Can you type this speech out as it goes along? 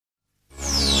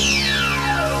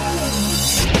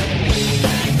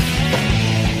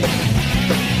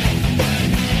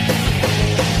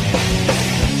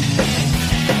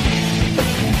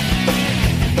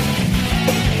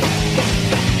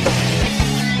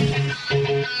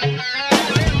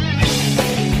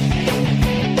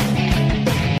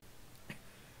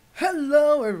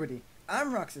everybody,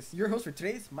 I'm Roxas, your host for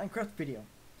today's Minecraft video.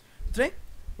 Today,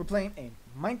 we're playing a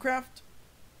Minecraft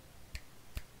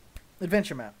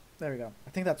adventure map. There we go. I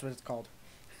think that's what it's called.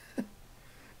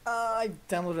 I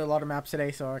downloaded a lot of maps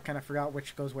today, so I kind of forgot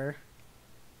which goes where.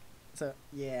 So,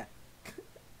 yeah.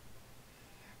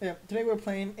 Yeah, today we're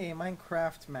playing a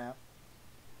Minecraft map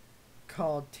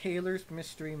called Taylor's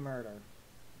Mystery Murder.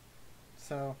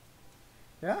 So,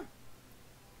 yeah.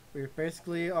 We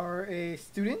basically are a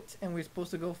student, and we're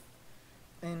supposed to go,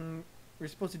 and we're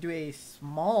supposed to do a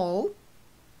small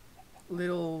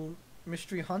little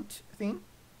mystery hunt thing,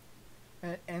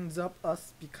 and it ends up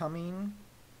us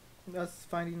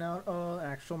finding out an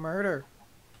actual murder.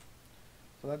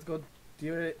 So let's go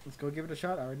do it. Let's go give it a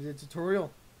shot. I already did a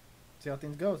tutorial. See how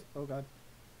things goes. Oh god.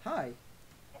 Hi.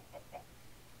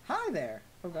 Hi there.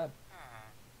 Oh god.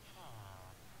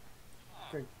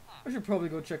 Great. I should probably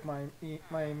go check my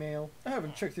mail. I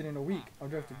haven't checked it in a week. I'll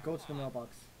have to go to the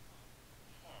mailbox.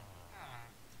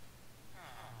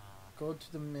 Go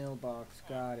to the mailbox.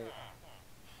 Got it.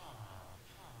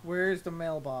 Where's the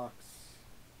mailbox?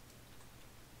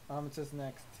 It says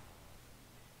next.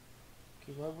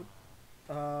 Okay, what would...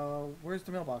 where's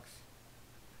the mailbox?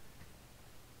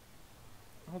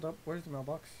 Hold up, where's the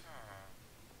mailbox?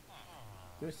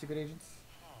 You're secret agents.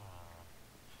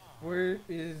 Where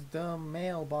is the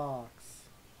mailbox?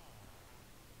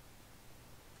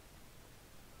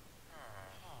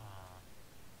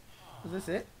 Is this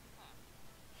it?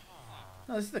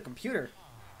 No, this is the computer.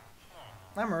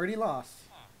 I'm already lost.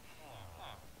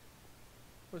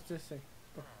 What's this say?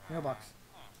 Oh, mailbox.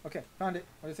 Okay, found it.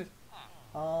 What is it?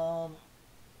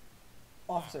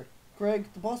 Officer.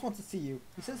 Greg, the boss wants to see you.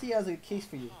 He says he has a case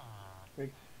for you.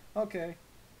 Greg. Okay.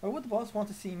 Why would the boss want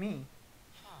to see me?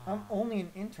 I'm only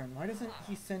an intern. Why doesn't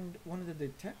he send one of the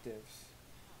detectives?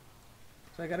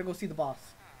 So I gotta go see the boss.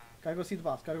 Gotta go see the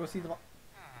boss. Gotta go see the boss.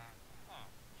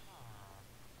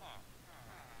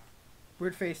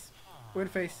 Weird face.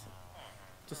 Weird face.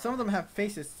 So some of them have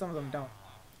faces, some of them don't.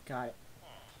 Got it.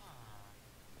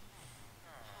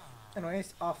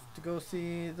 Anyways, off to go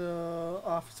see the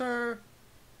officer.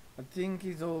 I think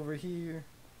he's over here.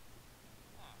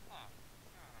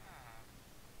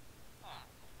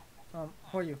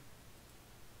 Who are you?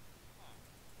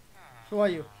 Who are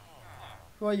you?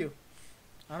 Who are you?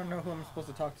 I don't know who I'm supposed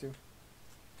to talk to.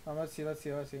 Let's see.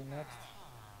 Next.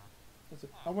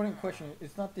 I wouldn't question it.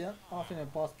 It's not that often a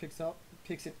boss picks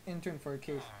an intern for a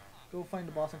case. Go find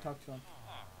the boss and talk to him.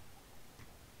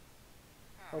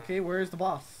 Okay, where is the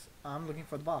boss? I'm looking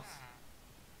for the boss.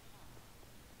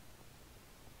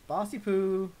 Bossy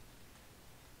poo.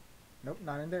 Nope,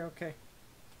 not in there. Okay.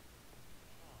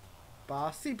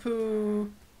 Bossy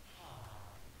poo.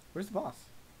 Where's the boss?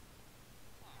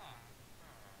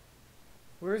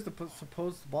 Where is the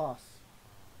supposed boss?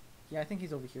 Yeah, I think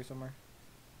he's over here somewhere.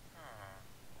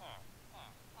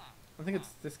 I think it's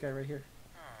this guy right here.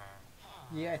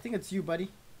 Yeah, I think it's you, buddy.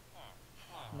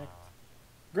 Next.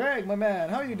 Greg, my man,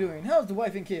 how are you doing? How's the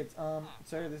wife and kids?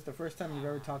 Sir, this is the first time you've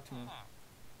ever talked to me.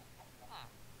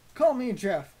 Call me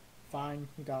Jeff. Fine,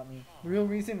 you got me. The real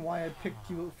reason why I picked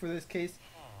you for this case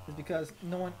is because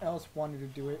no one else wanted to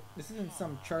do it. This isn't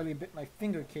some Charlie bit my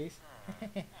finger case.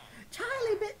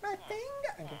 Charlie bit my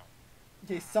finger!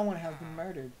 Okay, someone has been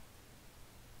murdered.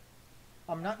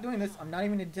 I'm not doing this. I'm not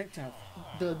even a detective.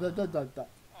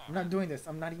 I'm not doing this.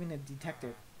 I'm not even a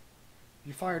detective.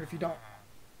 You're fired if you don't.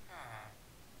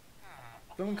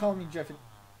 Don't call me Jeff.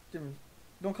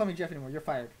 Don't call me Jeff anymore. You're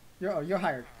fired. You're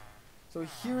hired. So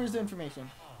here is the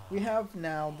information. We have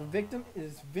now the victim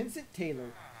is Vincent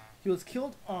Taylor. He was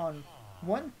killed on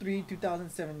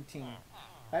 1/3/2017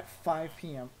 at 5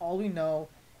 p.m. All we know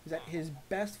is that his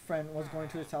best friend was going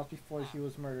to his house before he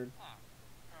was murdered.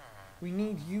 We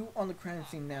need you on the crime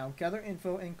scene now. Gather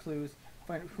info and clues.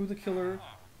 Find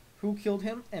who killed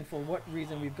him, and for what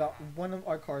reason. We've got one of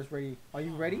our cars ready. Are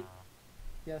you ready?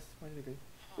 Yes.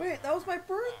 Wait, that was my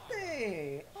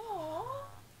birthday. Aww.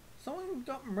 Someone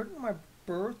got murdered on my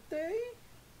birthday?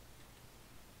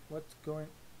 What's going...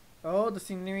 Oh, the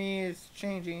scenery is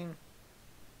changing.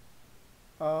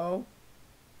 Oh.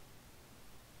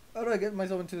 How do I get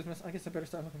myself into this mess? I guess I better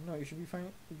start looking. No, you should be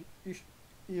fine. You should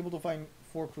be able to find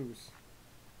 4 clues.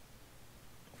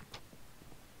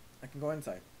 I can go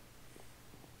inside.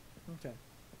 Okay.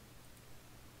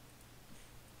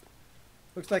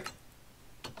 Looks like...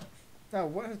 Oh,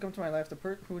 what has come to my life? The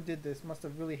person who did this must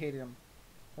have really hated him.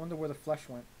 I wonder where the flesh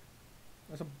went.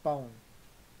 There's a bone.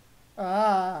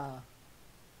 Ah!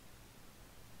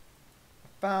 I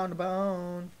found a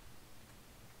bone.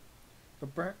 The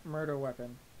burnt murder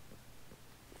weapon.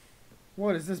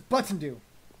 What does this button do?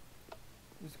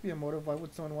 This could be a motive. Why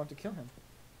would someone want to kill him?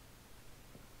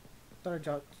 Thought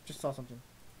I just saw something.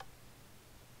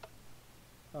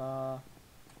 No,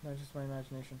 just my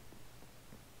imagination.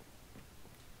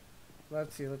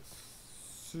 Let's see.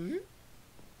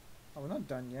 Oh, we're not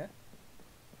done yet.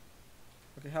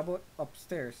 Okay, how about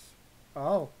upstairs?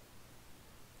 Oh.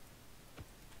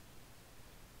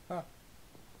 Ha.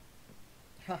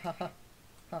 Ha ha ha.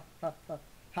 Ha ha ha.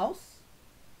 House?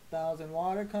 1,000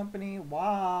 water company.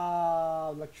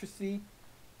 Wow. Electricity.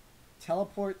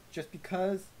 Teleport just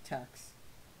because. Tax.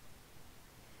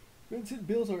 Vincent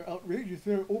bills are outrageous.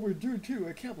 They're overdue too.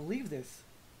 I can't believe this.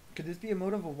 Could this be a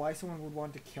motive of why someone would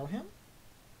want to kill him?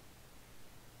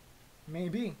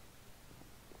 Maybe.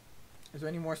 Is there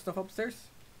any more stuff upstairs?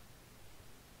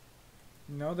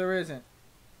 No, there isn't.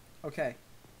 Okay.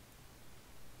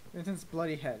 Vincent's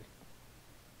bloody head.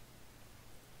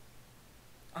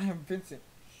 I am Vincent.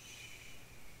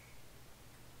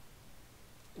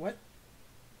 What?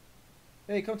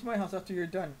 Hey, come to my house after you're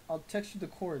done. I'll text you the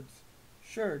coords.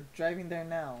 Sure, driving there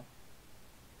now.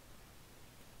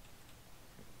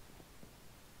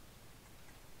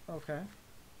 Okay.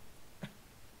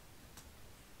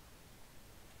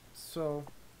 So,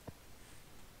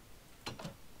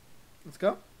 let's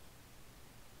go.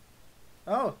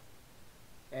 Oh,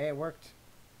 hey, it worked.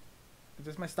 Is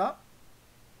this my stop?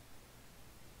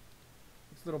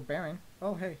 It's a little barren.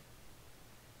 Oh, hey.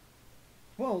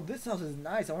 Whoa, this house is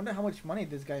nice. I wonder how much money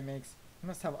this guy makes. He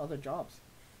must have other jobs.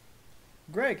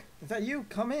 Greg, is that you?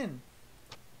 Come in.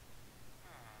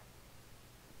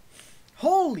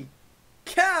 Holy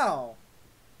cow!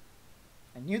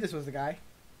 I knew this was the guy.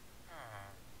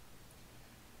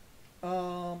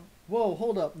 Whoa,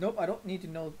 hold up. Nope, I don't need to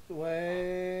know.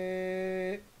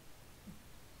 Wait.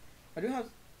 I do have...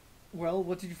 Well,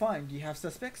 what did you find? Do you have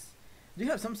suspects? I do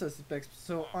have some suspects.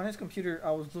 So, on his computer,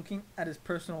 I was looking at his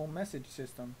personal message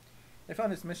system. I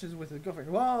found his messages with his girlfriend.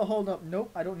 Whoa, hold up.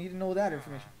 Nope, I don't need to know that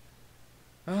information.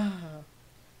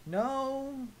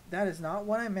 No, that is not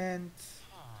what I meant.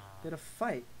 Did a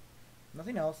fight.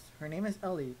 Nothing else. Her name is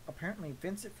Ellie. Apparently,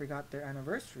 Vincent forgot their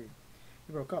anniversary.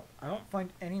 He broke up. I don't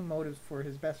find any motives for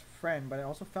his best friend, but I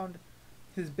also found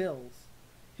his bills.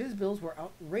 His bills were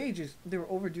outrageous. They were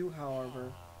overdue,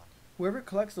 however. Whoever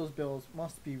collects those bills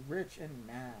must be rich and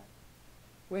mad.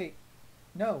 Wait.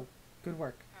 No. Good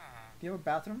work. Do you have a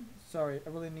bathroom? Sorry, I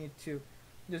really need to.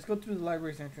 Just go through the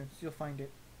library's entrance. You'll find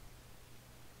it.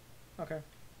 Okay.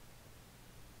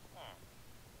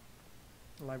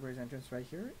 The library's entrance right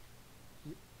here.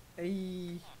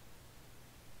 Hey.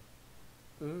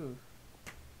 Ooh.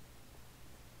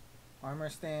 Armor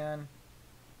stand.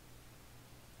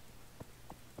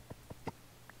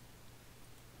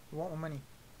 You want more money?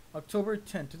 October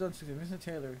 10th, 2016. Vincent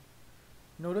Taylor.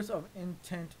 Notice of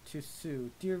intent to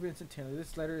sue. Dear Vincent Taylor,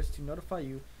 this letter is to notify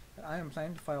you that I am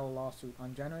planning to file a lawsuit.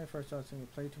 On January 1st, 2016, you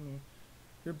played to me.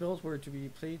 Your bills were to be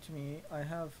paid to me. I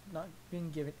have not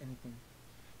been given anything.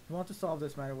 If you want to solve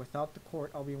this matter without the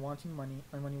court, I'll be wanting my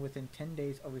money within 10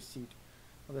 days of receipt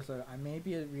of this letter. I may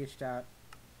be reached at.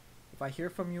 If I hear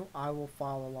from you, I will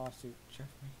file a lawsuit. Jeff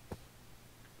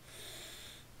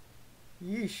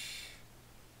Mays. Yeesh.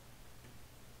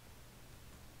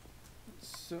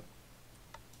 So,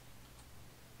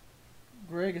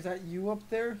 Greg, is that you up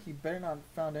there? He better not have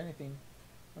found anything.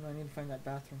 And I need to find that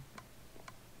bathroom.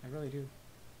 I really do.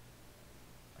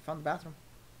 I found the bathroom.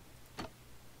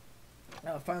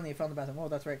 Oh, finally I found the bathroom. Oh,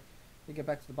 that's right. We get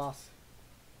back to the boss.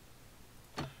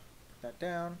 Put that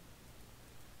down.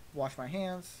 Wash my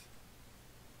hands.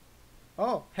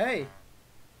 Oh, hey.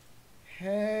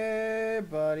 Hey,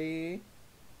 buddy.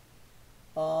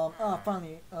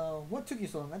 Finally. What took you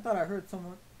so long? I thought I heard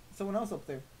someone else up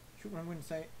there. Shoot, what I'm going to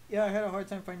say. Yeah, I had a hard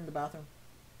time finding the bathroom.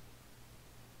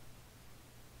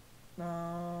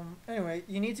 Anyway,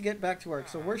 you need to get back to work.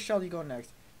 So where shall you go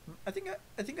next? I think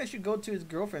I should go to his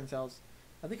girlfriend's house.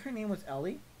 I think her name was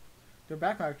Ellie. Do a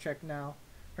background check now.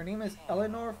 Her name is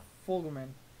Eleanor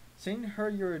Fogelman. Send her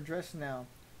your address now.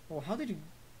 Well, how did you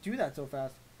do that so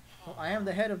fast? Well, I am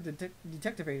the head of the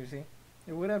detective agency.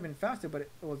 It would have been faster, but it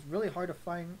was really hard to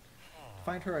find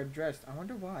her address. I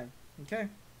wonder why. Okay,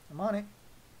 I'm on it.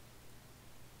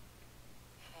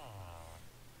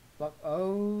 Look,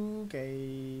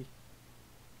 okay.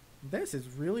 This is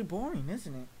really boring,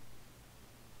 isn't it?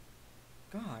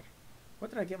 God, what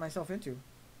did I get myself into?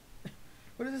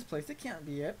 What is this place? It can't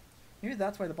be it. Maybe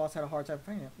that's why the boss had a hard time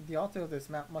finding it. The author of this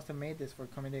map must have made this for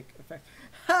comedic effect.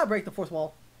 Ha! Break the fourth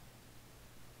wall.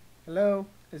 Hello?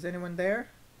 Is anyone there?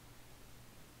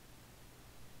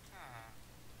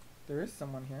 There is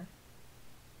someone here.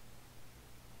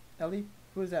 Ellie?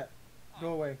 Who is that?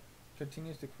 Go away.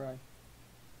 Continues to cry.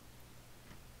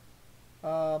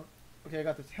 Okay, I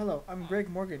got this. Hello, I'm Greg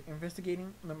Morgan,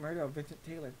 investigating the murder of Vincent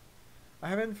Taylor. I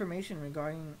have information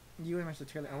regarding you and Mr.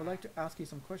 Taylor. I would like to ask you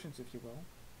some questions, if you will.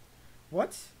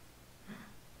 What?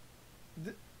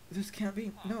 This can't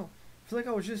be. No. I feel like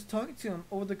I was just talking to him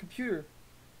over the computer.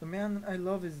 The man I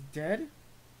love is dead?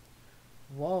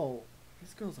 Whoa.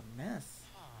 This girl's a mess.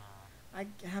 I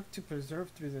have to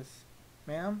preserve through this.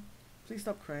 Ma'am, please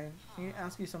stop crying. I need to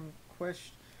ask you some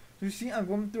questions. You see I'm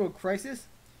going through a crisis?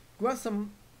 Go ask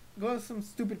some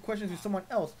stupid questions to someone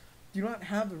else. You don't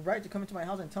have the right to come into my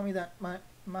house and tell me that my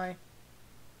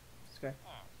this guy.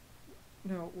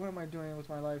 No, what am I doing with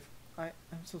my life? I'm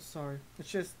so sorry.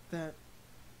 It's just that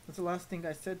that's the last thing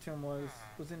I said to him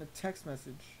was in a text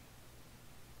message.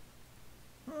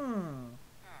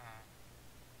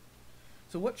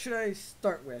 So what should I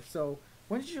start with? So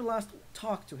when did you last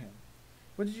talk to him?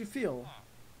 What did you feel?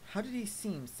 How did he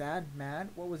seem? Sad? Mad?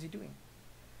 What was he doing?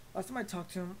 Last time I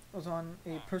talked to him was on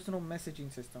a personal messaging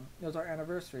system. It was our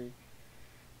anniversary.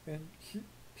 And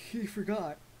he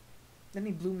forgot. Then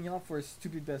he blew me off for his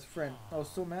stupid best friend. I was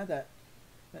so mad that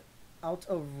out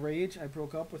of rage I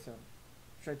broke up with him.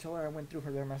 Should I tell her I went through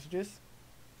their messages?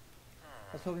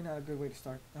 That's probably not a good way to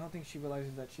start. I don't think she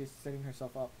realizes that she's setting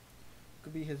herself up.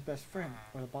 Could be his best friend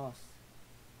or the boss.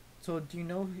 So do you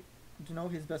know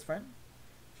his best friend?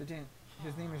 She didn't.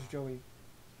 His name is Joey.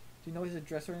 Do you know his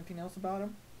address or anything else about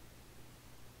him?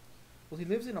 Well, he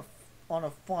lives on a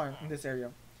farm in this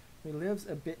area. He lives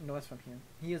a bit north from here.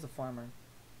 He is a farmer.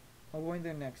 I'm going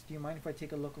there next. Do you mind if I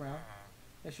take a look around?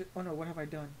 I should. Oh no, what have I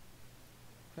done?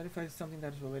 Try to find something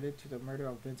that is related to the murder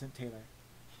of Vincent Taylor.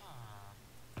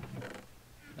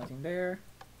 Nothing there.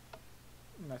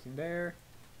 Nothing there.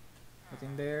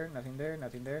 Nothing there. Nothing there.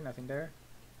 Nothing there. Nothing there.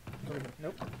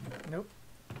 Nope. Nope.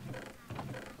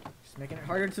 Just making it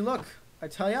harder to look. I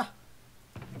tell ya.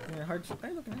 Making it hard to.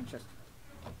 Hey, look, an interest.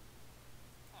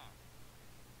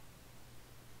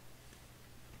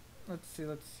 Let's see.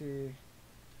 Let's see.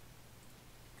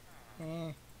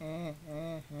 Nothing.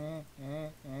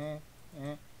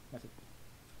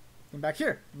 Anything back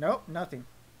here? Nope, nothing.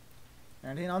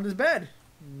 Anything on this bed?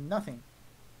 Nothing.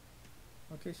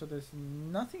 Okay, so there's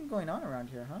nothing going on around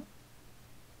here, huh?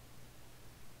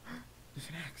 There's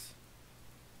an axe.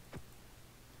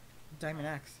 Diamond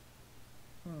axe.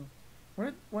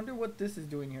 Wonder what this is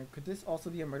doing here. Could this also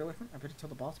be a murder weapon? I better tell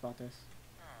the boss about this.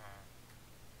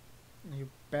 You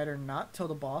better not tell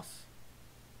the boss.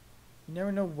 You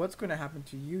never know what's going to happen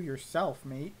to you yourself,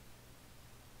 mate.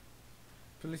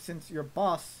 Especially since your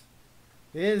boss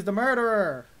is the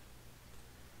murderer.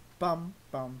 Bum,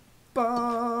 bum,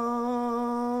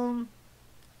 bum.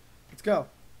 Let's go.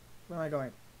 Where am I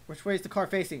going? Which way is the car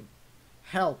facing?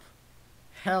 Help.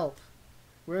 Help.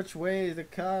 Which way is the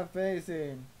car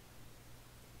facing?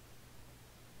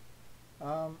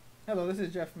 Hello, this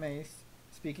is Jeff Mace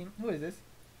speaking. Who is this?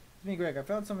 It's me, Greg. I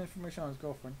found some information on his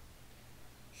girlfriend.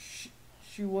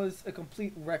 She was a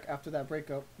complete wreck after that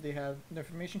breakup they had. The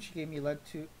information she gave me led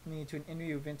to me to an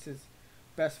interview with Vince's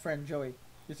best friend, Joey.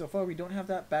 So far, we don't have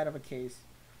that bad of a case.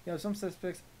 We have some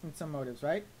suspects and some motives,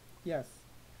 right? Yes.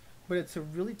 But it's a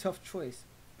really tough choice.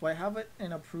 Do I have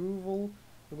an approval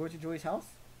to go to Joey's house?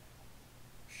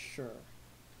 Sure.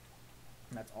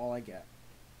 And that's all I get.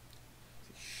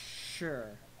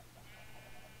 Sure.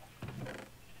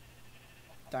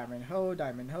 Diamond hoe,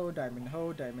 diamond hoe, diamond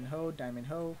hoe, diamond hoe, diamond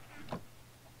hoe.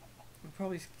 We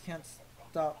probably can't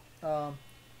stop.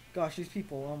 Gosh, these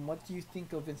people. What do you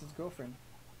think of Vincent's girlfriend?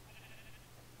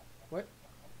 What?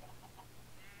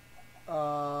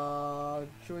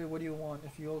 Joey, what do you want?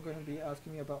 If you're gonna be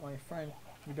asking me about my friend,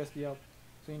 you best be out.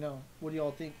 So you know, what do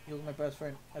y'all think? He was my best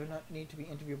friend. I do not need to be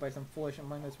interviewed by some foolish and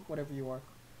mindless whatever you are.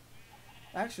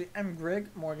 Actually, I'm Greg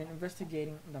Morgan,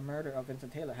 investigating the murder of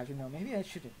Vincent Taylor. How'd you know? Maybe I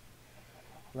shouldn't.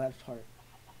 Left heart.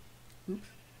 Oops.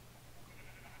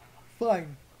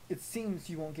 Fine. It seems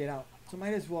you won't get out, so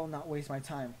might as well not waste my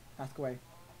time. Ask away.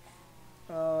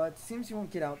 It seems you won't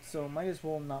get out, so might as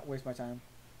well not waste my time.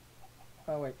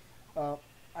 Oh wait.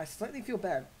 I slightly feel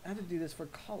bad. I have to do this for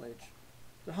college.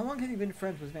 So how long have you been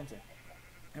friends with Vincent?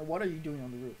 And what are you doing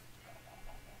on the roof?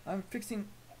 I'm fixing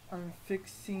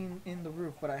in the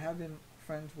roof, but I have been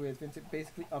friends with Vincent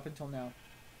basically up until now.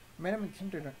 I met him in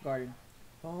kindergarten.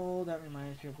 Oh, that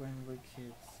reminds me of when we were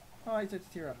kids. Oh, I started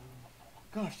to tear up.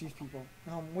 Gosh, these people.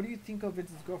 What do you think of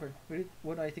Vincent's girlfriend?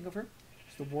 What do I think of her?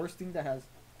 It's the worst thing that has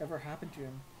ever happened to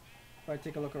him. If I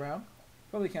take a look around,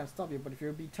 probably can't stop you, but if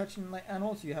you'll be touching like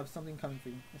animals, you have something coming for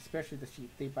you. Especially the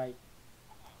sheep. They bite.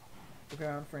 Look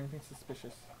around for anything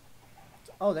suspicious.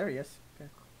 Oh, there he is. Okay.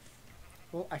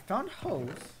 Well, I found hose.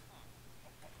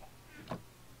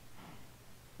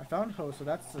 So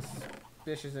that's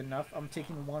suspicious enough. I'm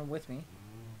taking one with me.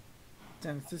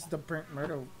 Since this is the burnt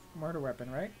murder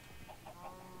weapon, right?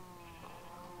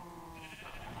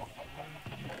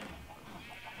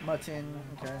 Mutton,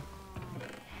 okay.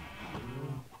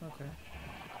 Okay.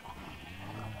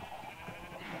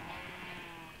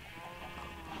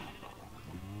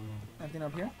 Anything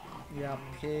up here? Yeah,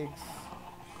 pigs.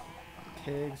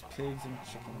 Pigs, and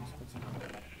chickens. What's in here?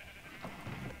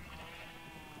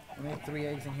 I made 3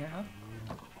 eggs in here, huh?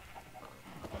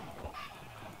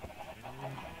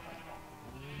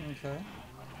 Okay.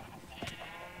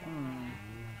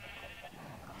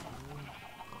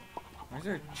 Why is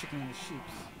there a chicken in the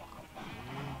sheeps?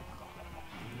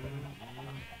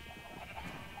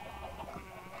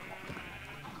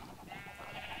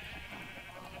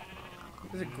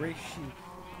 There's a gray sheep.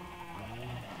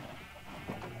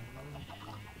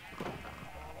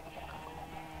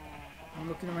 I'm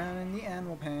looking around in the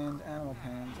animal pens.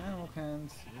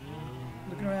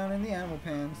 Looking around in the animal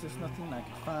pens. There's nothing I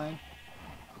can find.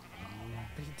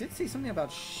 But he did say something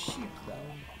about sheep,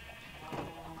 though.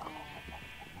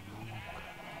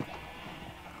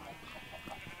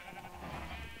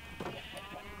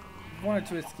 One or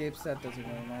two escapes, that doesn't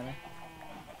really matter.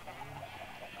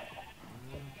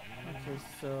 Okay,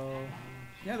 so...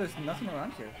 yeah, there's nothing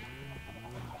around here.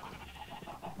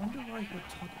 I wonder why he would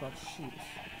talk about sheep.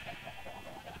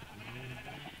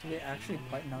 Do they actually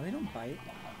bite? No, they don't bite.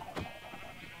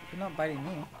 They're not biting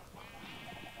me.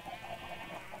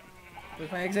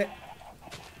 Where's my exit?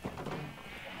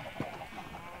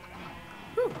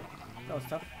 Whew! That was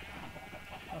tough.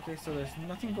 Okay, so there's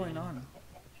nothing going on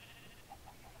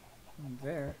in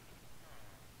there.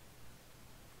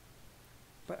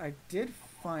 But I did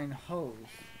find hose.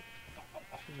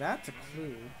 That's a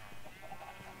clue.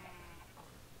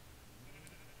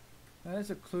 That is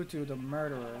a clue to the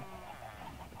murderer.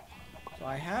 So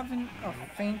I have a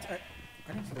faint... I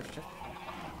didn't see this shit.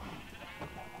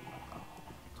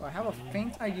 So I have a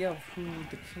faint idea of who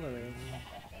the killer is.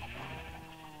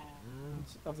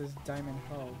 Of this diamond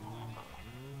hoe.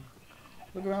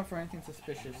 Look around for anything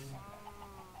suspicious.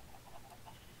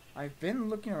 I've been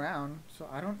looking around, so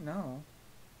I don't know.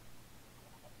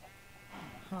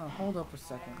 Huh, hold up a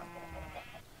second.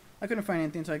 I couldn't find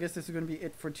anything, so I guess this is going to be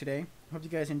it for today. Hope you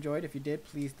guys enjoyed. If you did,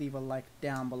 please leave a like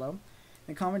down below.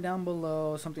 And comment down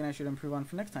below something I should improve on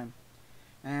for next time.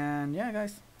 And yeah,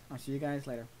 guys, I'll see you guys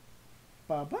later.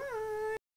 Bye-bye!